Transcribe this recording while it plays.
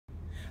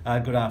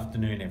Good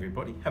afternoon,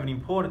 everybody. Have an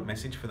important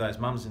message for those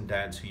mums and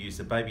dads who use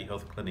the Baby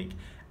Health Clinic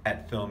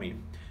at Thirlmere.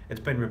 It's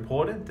been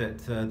reported that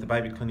the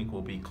baby clinic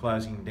will be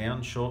closing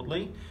down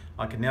shortly.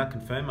 I can now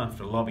confirm,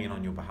 after lobbying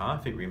on your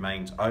behalf, it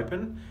remains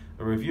open.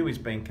 A review is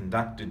being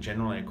conducted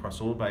generally across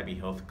all baby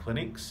health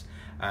clinics,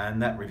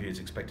 and that review is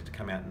expected to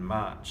come out in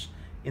March.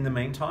 In the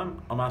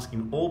meantime, I'm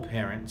asking all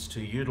parents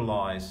to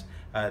utilise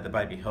the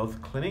Baby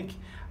Health Clinic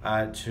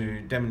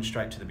to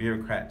demonstrate to the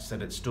bureaucrats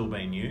that it's still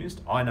being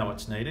used. I know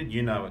it's needed,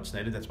 you know it's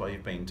needed, that's why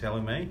you've been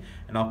telling me,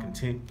 and I'll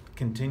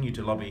continue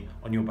to lobby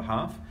on your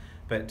behalf.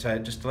 But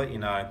just to let you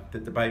know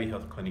that the Baby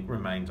Health Clinic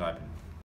remains open.